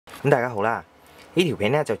咁大家好啦，呢條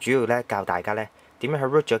片咧就主要咧教大家咧點樣喺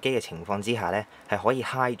root 咗機嘅情況之下咧，係可以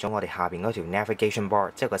hide 咗我哋下邊嗰條 navigation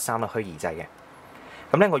bar， 即係個3粒虛擬掣嘅。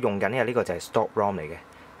咁咧我用緊嘅呢個就係 stop ROM 嚟嘅。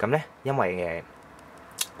咁咧因為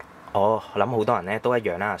我諗好多人咧都一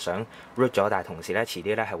樣啦，想 root 咗，但係同時咧遲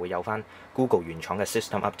啲咧係會有翻 Google 原廠嘅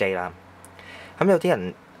system update 啦。咁有啲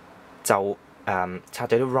人就拆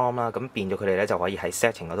咗啲 ROM 啦，咁變咗佢哋咧就可以喺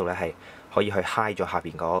setting 嗰度咧係可以去 hide 咗下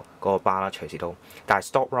邊嗰個 bar 啦，隨時都。但係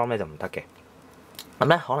stop ROM 咧就唔得嘅。咁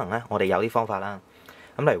咧可能咧我哋有啲方法啦。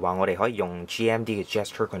咁例如話我哋可以用 GMD 嘅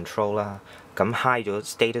gesture control 啦，咁 hide 咗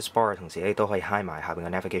status bar， 同時咧都可以 hide 埋下邊嘅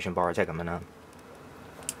navigation bar， 即係咁樣啦。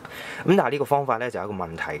咁但係呢個方法咧就有一個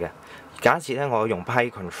問題嘅。假設咧我用 Py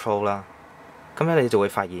control 啦，咁咧你就會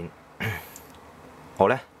發現我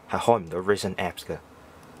咧係開唔到 recent apps 嘅。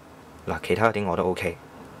嗱，其他嗰啲我都 OK，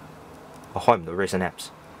 我開唔到 recent apps，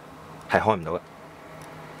 係開唔到嘅。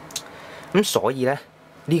咁所以咧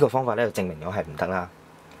呢個方法咧就證明咗係唔得啦。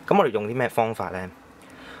咁我哋用啲咩方法咧？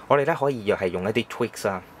我哋咧可以又係用一啲 tweaks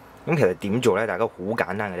啦。咁其實點做咧？大家好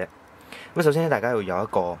簡單嘅啫。咁首先咧，大家要有一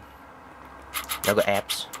個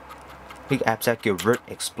apps， 呢個 apps 咧叫 root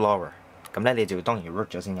explorer。咁咧你就當然要 root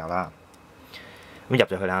咗先有啦。咁入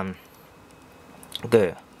咗去啦，跟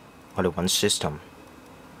住我哋揾 system。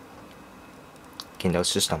見到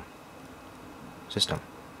system，OK，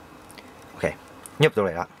 入到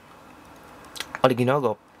嚟啦。我哋見到一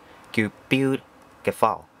個叫 build 嘅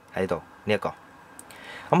file 喺度呢一個。咁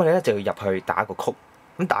我哋咧就要入去打個曲。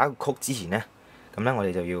咁打個曲之前咧，咁咧我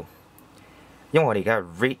哋就要，因為我哋而家係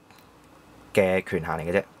read 嘅權限嚟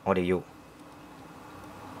嘅啫，我哋要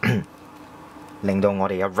令到我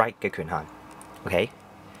哋有 write 嘅權限。OK，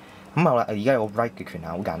 咁好啦，而家有個 write 嘅權限，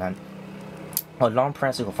好簡單。我 long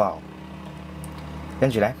press 呢個 file。跟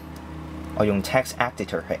住咧，我用 text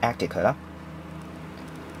editor 去 edit 佢啦。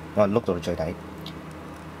我碌到最底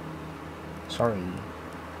 ，sorry，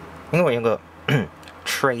 應該用個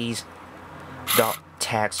trace dot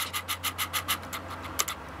text，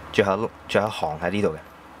 最後一行喺呢度嘅。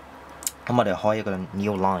咁我哋開一個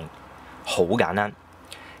new line， 好簡單。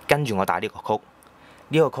跟住我打呢個曲，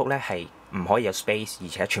呢個曲咧係唔可以有 space， 而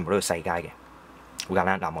且全部都要細階嘅，好簡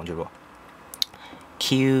單。嗱，望住喎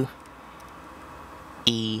 ，Q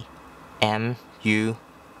E M U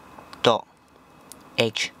dot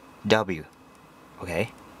H W，OK，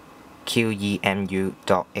 Q E M U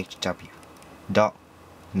dot H W dot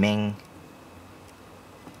main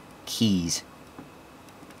keys，OK，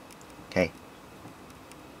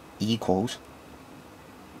 equals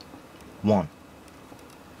 1。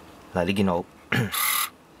嗱，你見到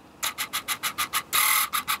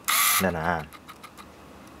嗱，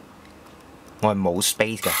我係冇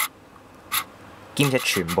space 嘅。兼且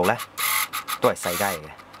全部咧都係細階嚟嘅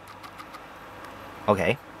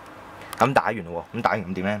 ，OK， 咁打完嘞喎，咁打完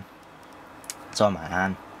咁點咧？收埋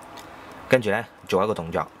啱，跟住咧做一個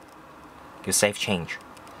動作叫 save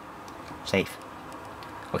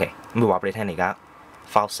change，save，OK， 咁佢話俾你聽，你而家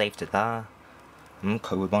file saved 啦，咁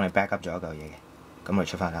佢會幫你 back up 咗一嚿嘢嘅，咁我哋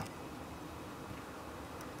出翻啦，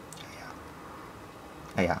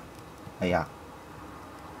哎呀，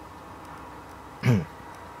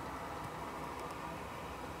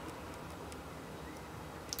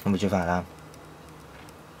咁咪出翻嚟啦。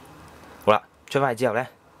好啦，出翻嚟之後咧，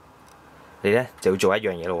你咧就要做一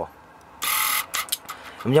樣嘢咯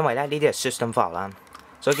喎。咁因為咧呢啲係 system file 啦，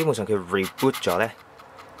所以基本上佢 reboot 咗咧，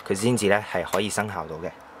佢先至咧係可以生效到嘅。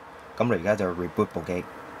咁你而家就 reboot 部機。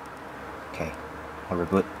OK， 我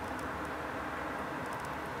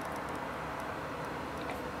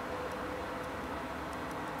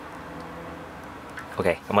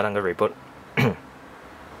reboot。OK， 咁我等佢 reboot。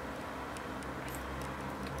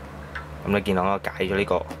咁你見到我解咗呢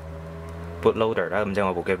個 bootloader 啦，咁即係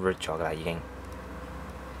我部機 root 咗㗎啦已經。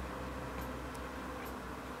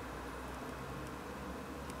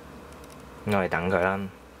咁我哋等佢啦。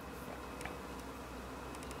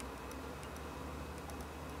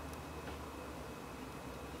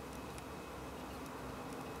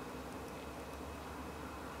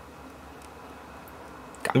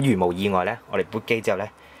咁如無意外咧，我哋 boot 機之後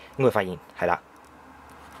咧，應該會發現係啦，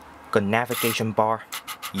個 navigation bar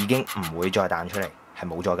已經唔會再彈出嚟，係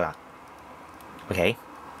冇咗㗎啦。OK，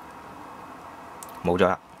 冇咗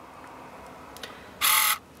啦。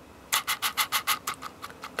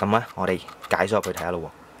咁咧，我哋解咗入去睇下咯喎。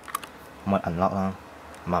咁我 unlock 啦，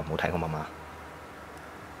咁啊唔好睇個密碼。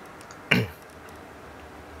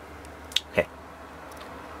OK，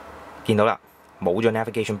 見到啦，冇咗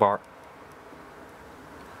navigation bar，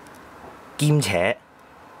 兼且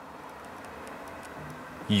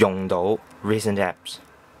用到 recent apps。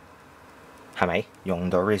係咪用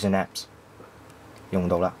到 recent apps？用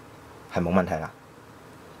到啦。係冇問題啦，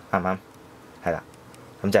啱唔啱？係啦，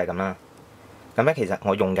咁就係咁啦。咁咧其實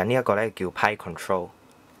我用緊呢一個咧叫 PyControl。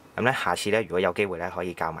咁咧下次咧如果有機會咧可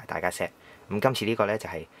以教埋大家 set。咁今次呢個咧就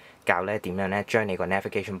係教咧點樣咧將你個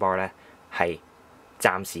navigation bar 咧係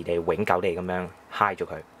暫時地永久地咁樣 hide 咗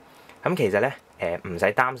佢。咁其實咧唔使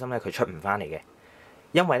擔心咧佢出唔翻嚟嘅，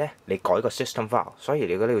因為咧你改個 system file，所以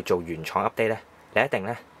如果你要做原廠 update 咧，你一定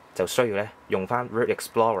咧就需要咧用翻 root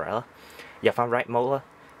explorer 啦，入翻 write mode 啦，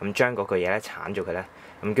咁將嗰句嘢咧剷咗佢咧，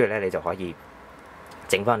咁跟住咧你就可以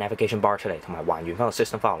整翻 navigation bar 出嚟，同埋還原翻個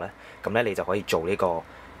system file 咧，咁咧你就可以做呢個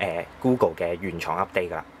Google 嘅原廠 update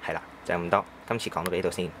噶啦，係啦，就係咁多。今次講到呢度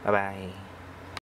先，拜拜。